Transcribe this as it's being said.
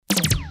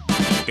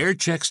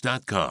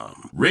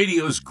Airchecks.com,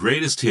 radio's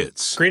greatest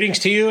hits. Greetings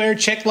to you,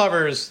 Aircheck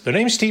lovers. The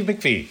name's Steve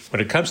McVie. When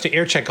it comes to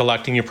Aircheck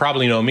collecting, you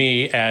probably know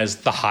me as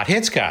the Hot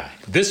Hits guy.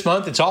 This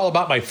month, it's all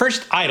about my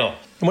first idol.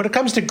 And when it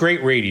comes to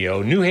great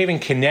radio, New Haven,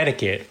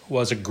 Connecticut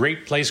was a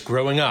great place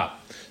growing up.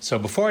 So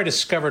before I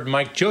discovered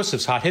Mike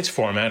Joseph's Hot Hits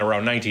format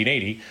around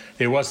 1980,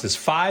 there was this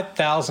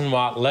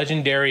 5,000-watt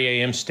legendary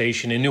AM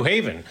station in New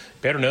Haven,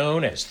 better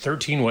known as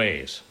 13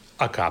 Waves,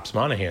 a Cops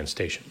Monahan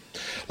station.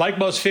 Like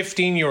most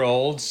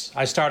 15-year-olds,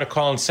 I started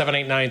calling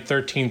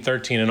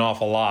 789-1313 an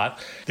awful lot.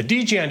 The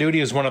DJ on duty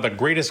is one of the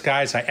greatest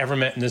guys I ever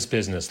met in this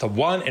business, the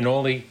one and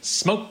only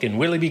Smokin'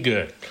 Willie B.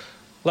 Good.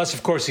 Unless,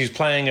 of course, he's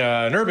playing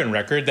an urban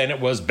record, then it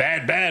was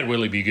Bad, Bad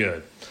Willie B.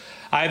 Good.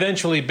 I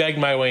eventually begged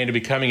my way into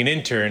becoming an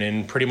intern,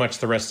 and pretty much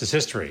the rest is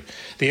history.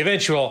 The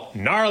eventual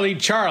Gnarly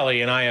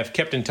Charlie and I have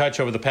kept in touch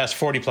over the past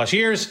 40-plus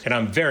years, and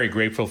I'm very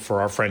grateful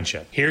for our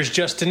friendship. Here's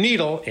just a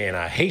needle in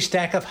a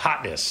haystack of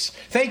hotness.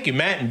 Thank you,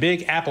 Matt and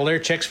Big Apple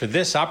Airchecks, for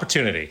this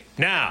opportunity.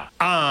 Now,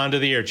 on to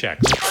the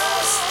Airchecks.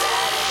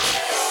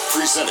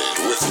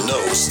 Presented with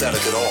no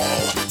static at all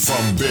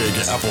from Big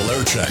Apple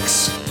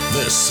Airchecks.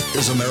 This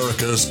is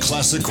America's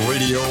Classic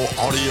Radio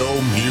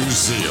Audio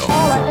Museum.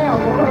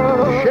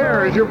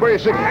 Share is your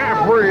basic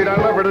half-breed. I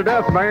love her to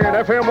death, man.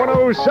 FM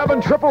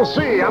 107 Triple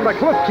C on the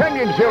Cliff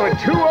Kenyon Show at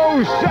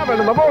 207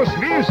 and the most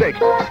music.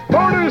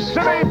 Bonus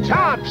City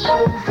Tops.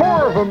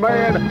 4 of them,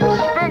 man.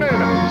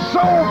 Spinning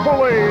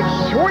soulfully.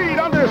 Sweet,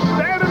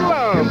 understanding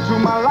love. Into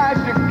my life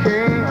you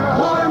came.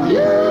 More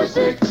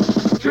music.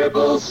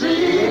 Triple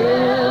C.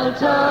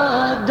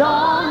 Delta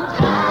Dawn.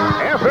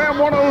 FM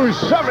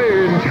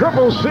 107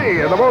 Triple C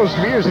and the most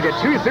music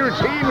at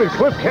 213 with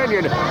Cliff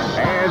Kenyon.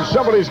 And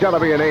somebody's got to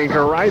be an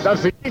anchor, right?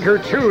 That's the anchor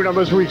tune on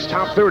this week's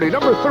Top 30.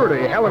 Number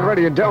 30, Helen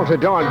Reddy and Delta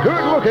Dawn.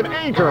 Good-looking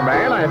anchor,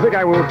 man. I think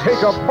I will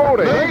take a boat,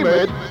 name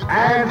it,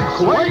 and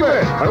claim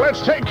it. But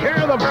let's take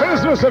care of the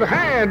business at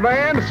hand,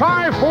 man.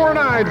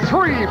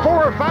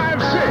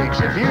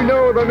 549-3456. If you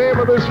know the name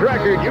of this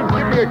record, you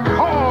give me a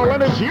call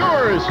and it's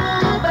yours.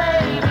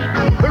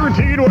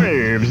 13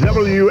 Waves,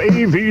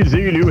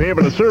 WAVZ, New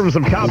Haven, a service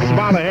of Cops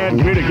Monahan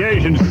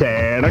Communications,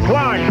 10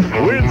 o'clock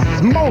with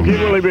Smokey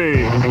Willie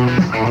B.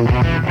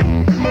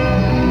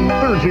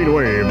 13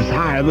 Waves.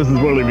 Hi, this is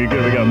Willie B.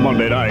 Good. We got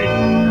Monday night.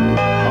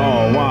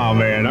 Oh, wow,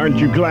 man. Aren't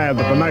you glad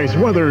that the nice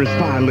weather is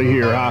finally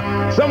here, huh?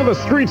 Some of the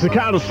streets are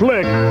kind of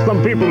slick.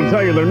 Some people will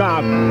tell you they're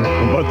not,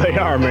 but they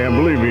are, man.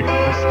 Believe me.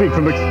 I speak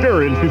from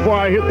experience. Before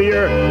I hit the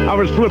air, I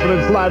was slipping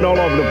and sliding all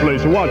over the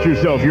place. So watch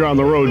yourself. You're on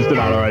the roads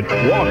tonight, all right?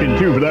 Walking,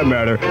 too, for that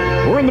matter.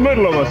 We're in the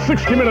middle of a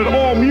 60-minute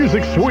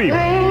all-music sweep.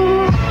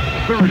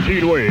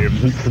 13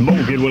 Waves. It's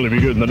Smokin' Willie B.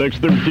 Good. In the next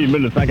 13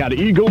 minutes, I got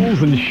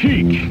Eagles and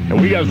Chic. And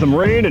we got some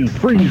rain and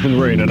freezing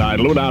rain tonight.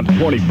 Low down to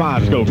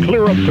 25. It's going to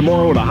clear up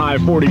tomorrow with a high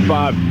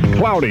 45.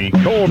 Cloudy,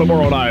 cold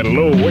tomorrow night.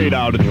 Low way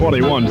down to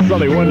 21.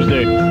 Sunny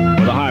Wednesday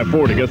with a high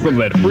 40. Got some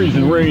of that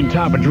freezing rain,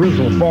 type of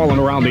drizzle falling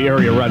around the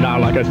area right now.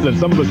 Like I said,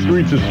 some of the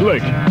streets are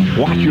slick.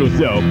 Watch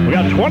yourself. We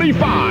got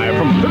 25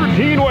 from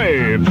 13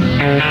 Waves.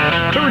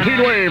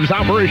 13 Waves.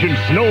 Operation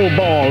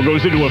Snowball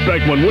goes into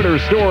effect when winter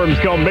storms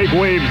come. Make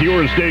waves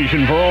your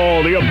station for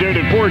all the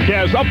updated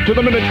forecasts,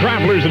 up-to-the-minute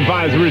travelers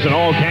advisories, and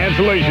all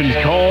cancellations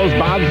caused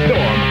by the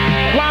storm.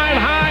 Flying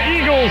high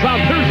Eagles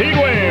on 13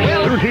 Waves.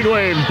 13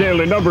 Waves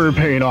daily number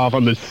paying off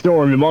on the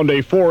stormy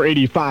Monday.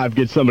 485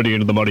 gets somebody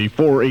into the money.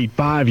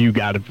 485, you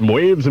got it from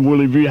Waves. And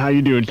Willie V, how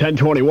you doing?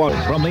 1021.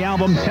 From the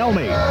album Tell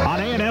Me on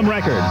A&M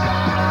Records.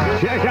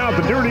 Check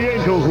out the Dirty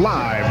Angels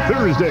live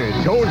Thursday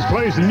at Cohen's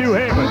Place in New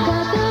Haven.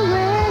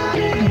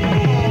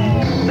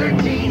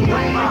 13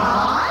 Waves.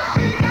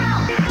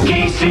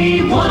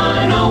 KC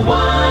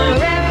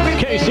 101.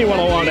 KC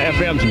 101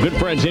 FM, some good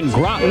friends in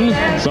Groton.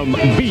 Some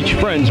beach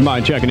friends of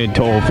mine checking in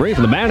toll-free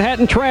for the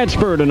Manhattan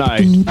Transfer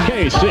tonight.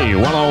 KC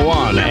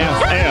 101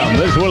 FM.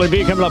 This is Willie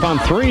B coming up on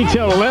 3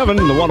 till 11.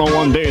 The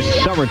 101 days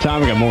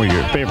summertime. We got more of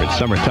your favorite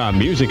summertime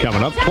music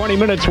coming up. 20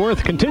 minutes worth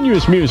of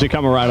continuous music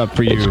coming right up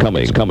for you. It's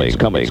coming. It's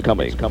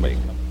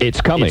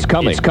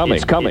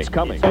coming.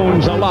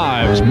 Phones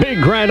Alive's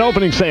big grand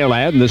opening sale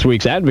ad in this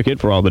week's Advocate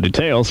for all the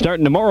details.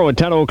 Starting tomorrow at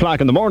 10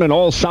 o'clock in the morning,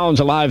 all Sounds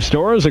Alive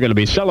stores are going to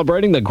be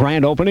celebrating the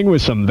grand opening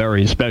with some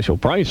very special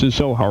prices.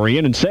 So hurry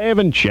in and save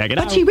and check it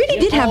out. But she really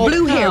did have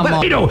blue hair.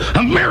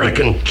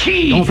 American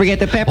cheese. Don't forget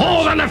the peppers.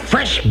 All on a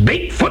fresh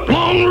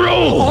 8-foot-long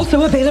roll.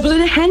 Also available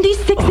in a handy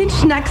 6-inch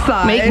snack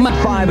size. Make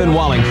 5 in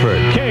Wallingford.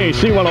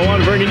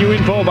 KC101 bringing you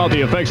info about the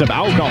effects of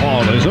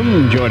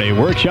alcoholism. Join a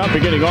workshop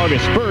beginning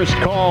August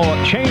 1st. Call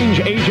Change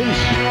Agents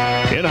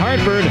in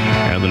Hartford.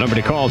 And the number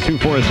to call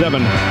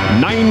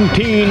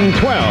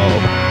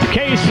 247-1912.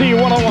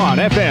 KC101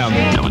 FM.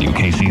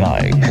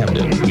 WKCI,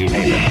 Hamden, New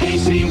Haven.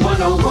 KC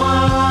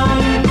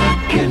 101,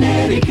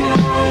 Connecticut.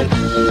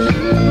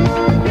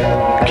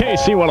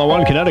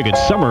 KC101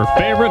 Connecticut's summer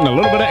favorite and a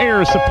little bit of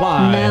air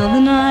supply. Now the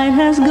night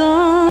has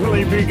gone.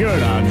 Really be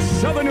good on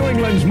Southern New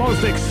England's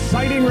most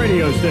exciting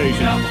radio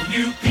station.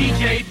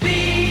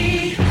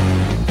 WPJB,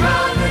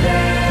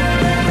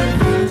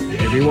 Providence.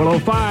 If you JB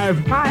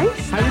 105. Hi.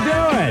 How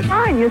you doing?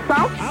 Fine,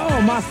 yourself?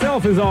 Oh,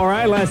 myself is all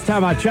right. Last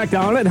time I checked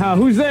on it.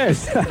 Who's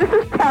this? This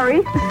is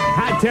Terry.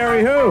 Hi,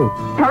 Terry who?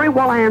 Terry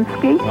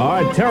Wolansky.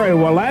 All right, Terry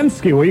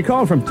Wolansky. Where you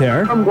calling from,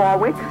 Terry? From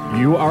Warwick.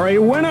 You are a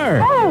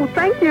winner. Oh,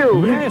 thank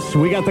you. Yes,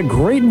 we got the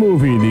great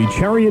movie, The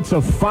Chariots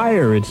of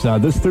Fire. It's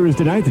this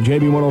Thursday night, the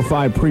JB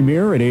 105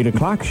 premiere at 8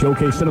 o'clock.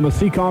 Showcase Cinema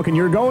Seekonk, and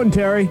you're going,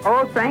 Terry.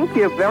 Oh, thank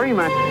you very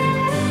much.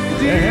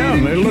 Yeah,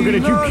 they're looking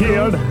at you,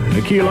 kid.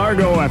 The Key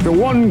Largo after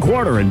one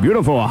quarter in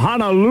beautiful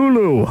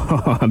Honolulu.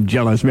 I'm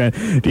jealous, man.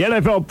 The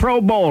NFL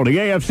Pro Bowl, the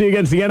AFC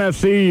against the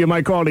NFC. You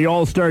might call it the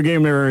All-Star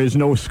game. There is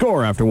no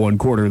score after one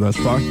quarter thus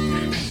far.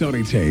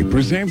 Sony Tape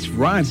presents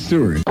Rod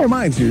Stewart.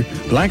 Reminds you,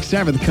 Black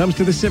Sabbath comes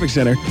to the Civic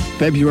Center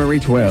February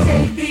 12th.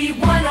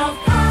 JB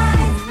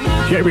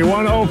 105. JB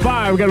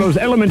 105. We got those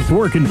elements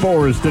working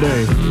for us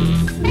today.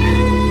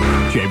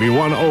 JB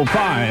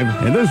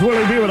 105. And this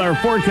will be with our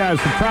forecast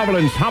for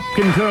Providence,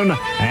 Hopkinton,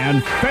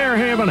 and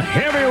Fairhaven.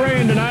 Heavy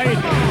rain tonight,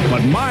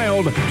 but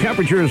mild.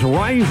 Temperatures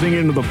rising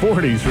into the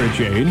 40s for a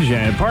change.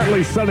 And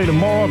partly sunny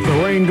tomorrow if the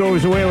rain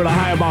goes away with a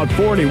high about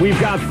 40.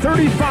 We've got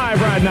 35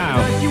 right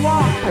now.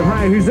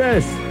 Hi, who's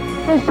this?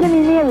 It's Timmy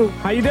Neely.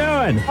 How you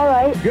doing? All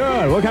right.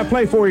 Good. What can I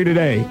play for you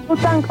today?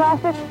 Hooked on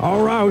Classic.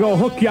 All right, we're going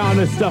to hook you on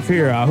this stuff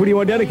here. Who do you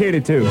want to dedicate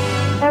it to?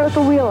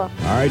 Erica Wheeler.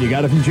 All right, you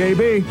got it from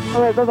JB.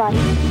 All right, bye-bye.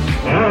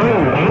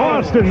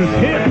 Boston's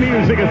hit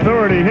music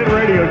authority, Hit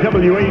Radio,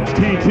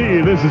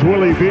 WHTT. This is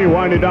Willie B.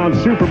 winding down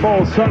Super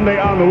Bowl Sunday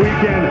on the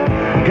weekend.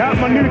 Got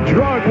my new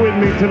drug with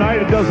me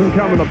tonight. It doesn't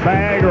come in a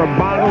bag or a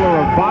bottle or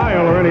a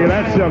vial or any of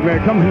that stuff,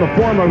 man. It comes in the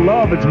form of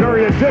love. It's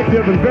very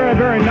addictive and very,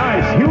 very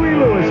nice. Huey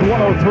Lewis,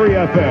 103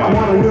 FM.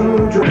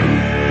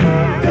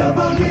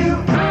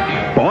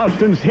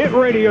 Boston's Hit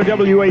Radio,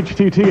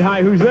 WHTT.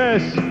 Hi, who's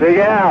this? Big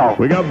Al.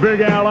 We got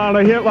Big Al on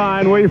the hit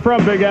line. Where you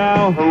from, Big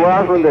Al? From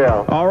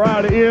Roslindale. All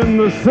right, in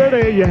the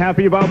city. You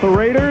happy about the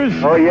Raiders?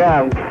 Oh,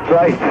 yeah,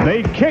 right.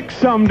 They kicked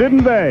some,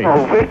 didn't they?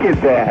 Oh, wicked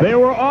bad. They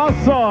were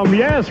awesome.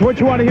 Yes, what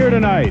you want to hear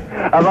tonight?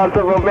 About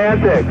the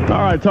romantic.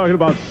 All right, talking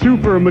about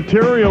super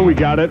material. We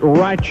got it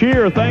right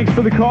here. Thanks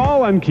for the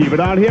call, and keep it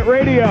on Hit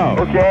Radio.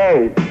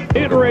 Okay.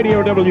 Hit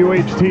Radio,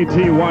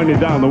 WHTT, winding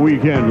down the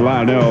weekend.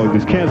 I know,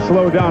 just can't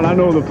slow down. I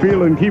know the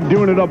feeling. Keep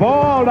doing it up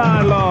all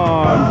night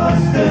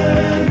long.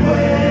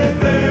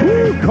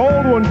 Woo,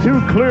 cold one, too.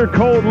 Clear,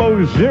 cold,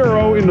 low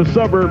 0 in the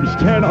suburbs.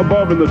 10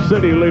 above in the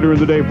city. Later in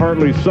the day,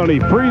 partly sunny.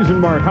 Freezing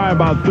mark, high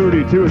about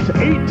 32. It's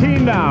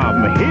 18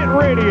 now. Hit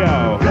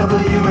Radio.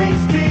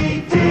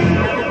 WHTT.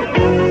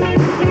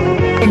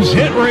 It's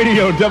Hit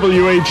Radio,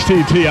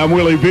 WHTT. I'm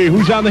Willie B.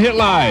 Who's on the hit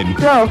line?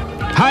 Joe.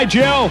 Hi,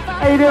 Jill.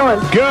 How you doing?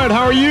 Good.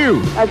 How are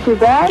you? Not too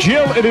bad.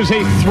 Jill, it is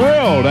a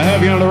thrill to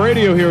have you on the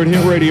radio here at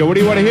Hit Radio. What do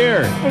you want to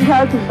hear? Pink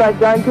House is by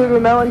John Cougar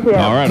Mellencamp.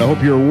 All right. I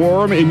hope you're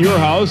warm in your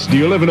house. Do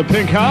you live in a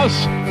pink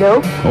house?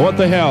 Nope. Oh, what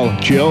the hell,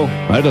 Jill?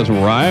 That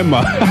doesn't rhyme.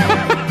 All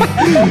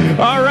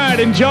right.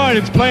 Enjoy it.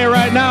 It's playing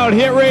right now at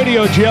Hit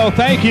Radio, Jill.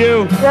 Thank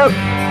you. Yep.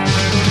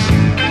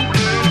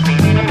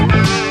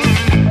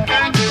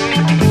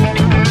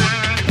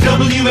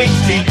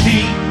 WHTT.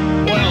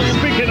 Well,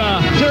 speaking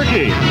of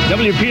turkey,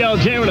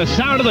 WPLJ with the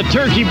sound of the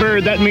turkey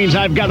bird. That means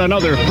I've got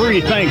another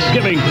free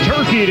Thanksgiving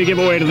turkey to give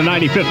away to the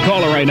 95th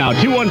caller right now.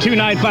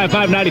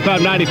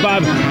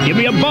 212-955-9595. Give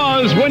me a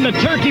buzz. Win the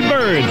turkey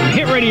bird.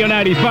 Hit Radio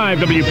 95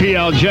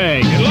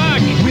 WPLJ. Good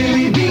luck.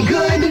 Really be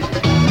good.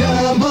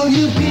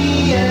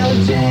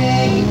 WPLJ.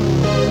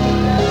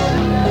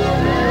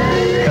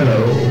 Hello.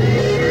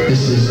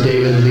 This is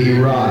David Lee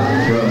Roth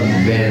from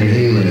Van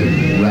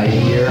Halen, right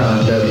here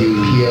on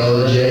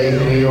WPLJ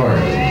New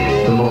York,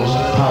 the most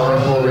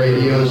powerful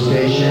radio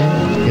station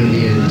in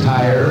the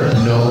entire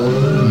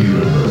known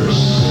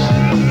universe.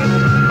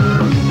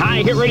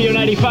 Hi, Hit Radio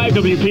 95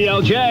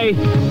 WPLJ.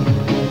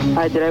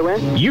 Hi, did I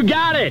win? You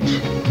got it.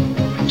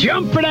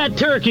 Jump for that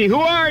turkey. Who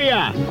are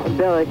ya? I'm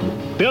Billy.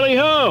 Billy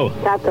who?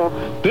 Tato.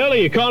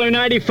 Billy, you call her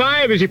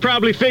 95, as you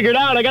probably figured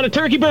out. I got a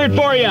turkey bird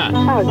for you.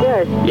 Oh,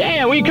 good.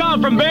 Yeah, where you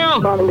calling from, Bill?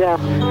 From Bill.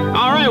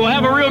 All right, well,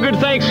 have a real good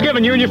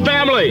Thanksgiving, you and your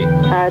family.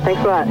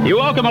 Thanks a lot. You're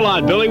welcome a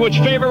lot, Billy. What's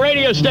your favorite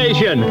radio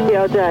station?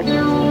 PLJ.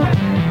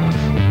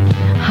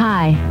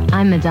 Hi,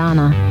 I'm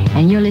Madonna,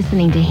 and you're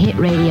listening to Hit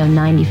Radio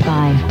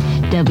 95,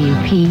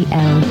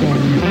 WPLJ.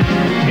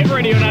 Hit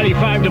Radio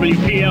 95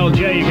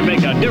 WPLJ. You can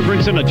make a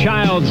difference in a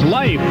child's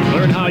life.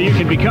 Learn how you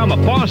can become a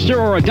foster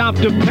or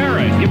adoptive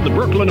parent. Give the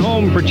Brooklyn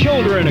Home for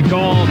Children a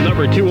call.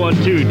 Number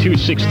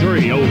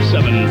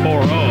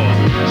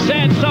 212-263-0740.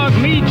 Sad Song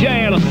Me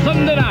Jay on a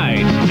Sunday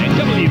night at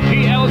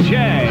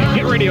WPLJ.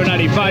 Hit Radio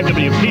 95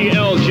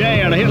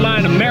 WPLJ on a hit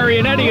line of Mary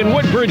and Eddie in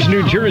Woodbridge,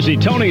 New Jersey.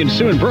 Tony and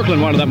Sue in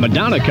Brooklyn wanted that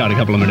Madonna cut a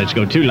couple of minutes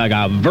ago, too, like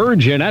a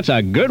virgin. That's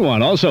a good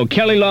one. Also,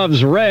 Kelly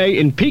Loves Ray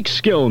in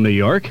Peekskill, New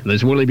York.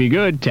 This will be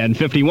good.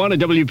 1051 at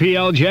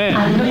WPLJ.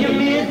 I know you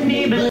miss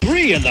me, but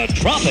 3 in the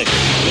tropics.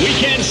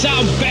 Weekend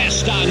sound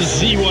best on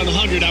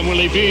Z100. I'm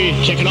Willie B.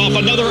 Checking off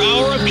another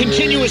hour of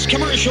continuous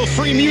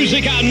commercial-free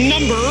music on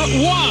number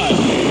 1.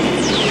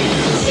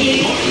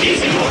 Z100.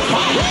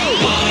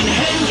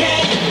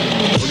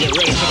 get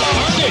ready for the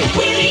party.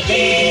 Willie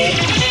B.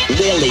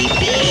 Willie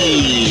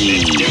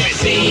B.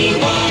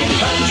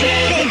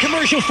 Going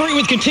commercial free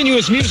with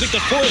continuous music, the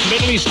fourth of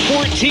at least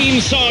 14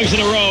 songs in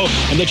a row,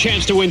 and the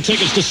chance to win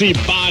tickets to see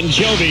Bon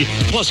Jovi.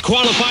 Plus,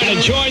 qualify to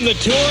join the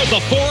tour at the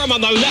Forum on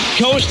the left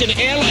coast in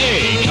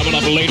L.A. Coming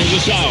up later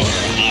this hour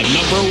on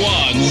number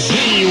one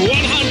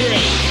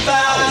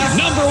Z100.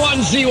 Number one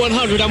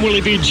Z100. I'm Willie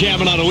B.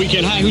 jamming on a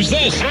weekend high. Who's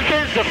this? This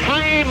is the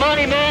Free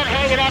Money Man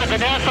hanging out at the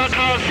Nassau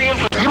Coliseum.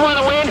 You want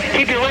to win?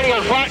 Keep your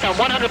radios locked on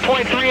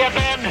 100.3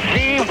 FM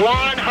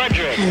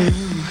Z100.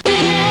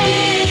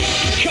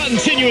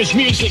 Continuous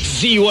music,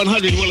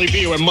 Z100 Willie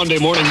B, where Monday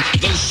morning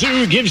the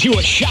Zoo gives you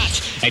a shot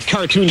at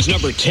cartoons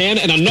number 10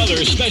 and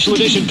another special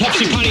edition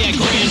Pepsi Pontiac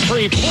Grand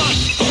Prix,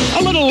 plus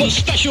a little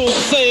special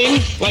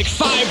thing like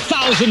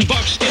 $5,000 in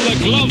the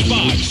glove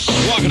box.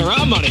 Walking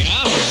around money,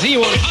 huh?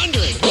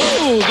 Z100.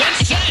 Woo,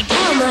 get set.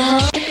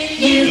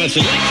 That's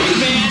electric,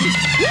 man.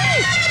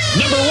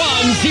 Number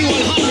one,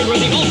 Z100, where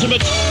the ultimate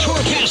tour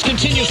pass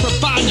continues for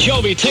Bon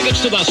Jovi.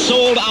 Tickets to the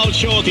sold-out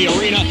show at the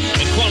arena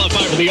and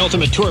qualify for the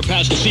ultimate tour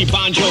pass to see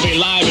Bon Jovi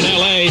live in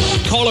L.A.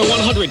 Caller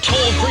 100,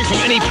 toll-free from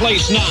any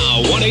place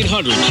now.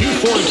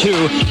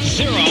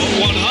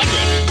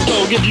 1-800-242-0100.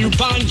 We'll give you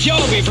Bon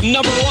Jovi from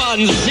number one,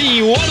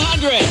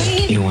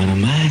 Z100. You want a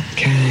my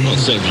kind? Well,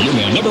 same to you,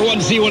 man. Number one,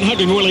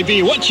 Z100, Willie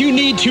B. What you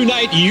need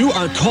tonight, you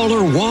are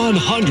caller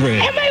 100.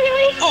 Am I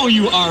really? Oh,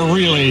 you are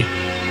really.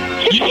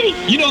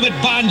 You know that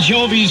Bon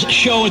Jovi's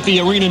show at the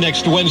arena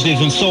next Wednesday has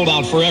been sold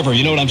out forever.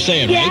 You know what I'm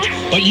saying, right?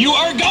 But you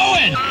are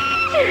going.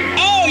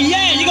 Oh,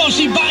 yeah. You're going to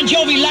see Bon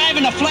Jovi live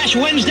in the flesh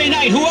Wednesday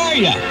night. Who are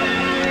you?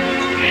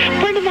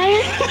 Brenda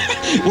Myers.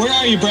 Where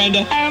are you,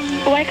 Brenda?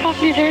 Wyckoff,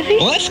 New Jersey.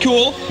 Well, that's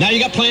cool. Now you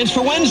got plans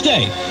for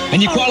Wednesday.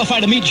 And you qualify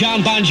to meet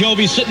John Bon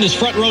Jovi, sit in his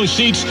front row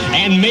seats,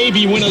 and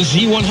maybe win a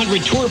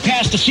Z100 tour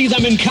pass to see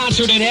them in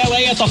concert in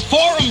L.A. at the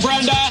Forum,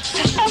 Brenda.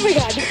 Oh, my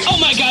God. Oh,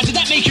 my God. Did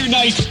that make your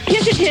night?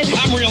 Yes, it did.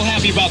 I'm real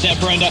happy about that,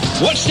 Brenda.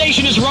 What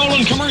station is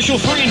rolling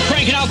commercial-free and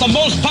cranking out the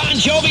most Bon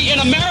Jovi in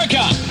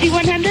America?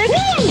 Z100.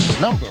 Woo!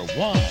 Number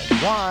one,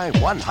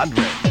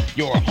 Y100.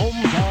 Your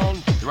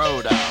hometown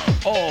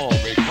throwdown. All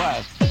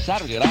request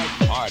Saturday night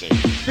party.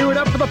 Do it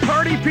up for the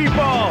party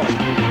people.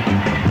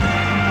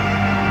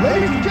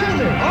 Ladies and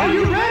gentlemen, are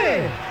you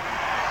ready?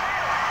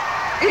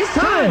 It's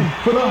time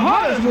for the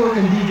hardest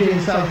working DJ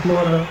in South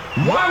Florida.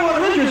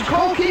 Y100's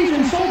Cold Keys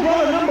and Soul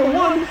Brother number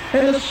one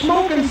and the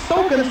Smoking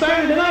Stoking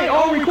Saturday night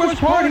all request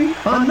party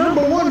on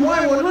number one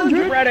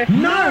Y100. Ready.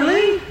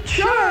 Gnarly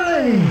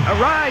Charlie. A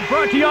ride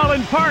brought to y'all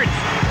in part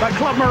by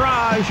Club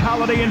Mirage,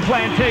 Holiday Inn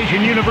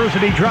Plantation,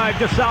 University Drive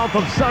to south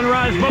of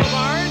Sunrise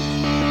Boulevard.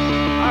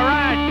 All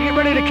right, get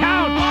ready to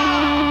count.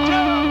 1, 2,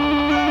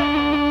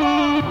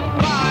 3,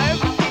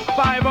 4,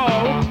 5,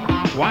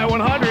 5-0,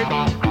 Y100.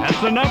 That's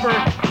the number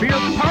for your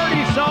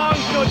party songs.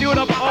 Go do it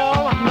up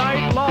all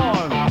night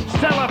long.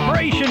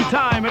 Celebration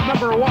time at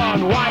number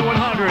one,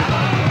 Y100.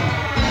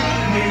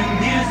 New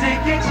music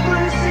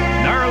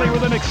exclusive. Gnarly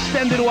with an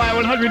extended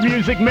Y100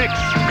 music mix.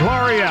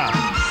 Gloria,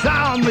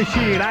 Sound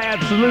Machine. I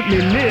absolutely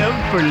live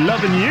for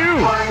loving you.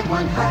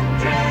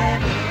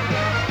 Y100,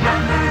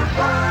 number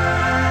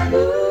one.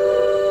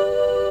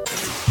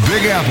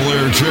 Big Apple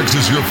Airchecks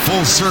is your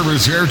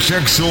full-service air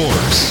check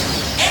source.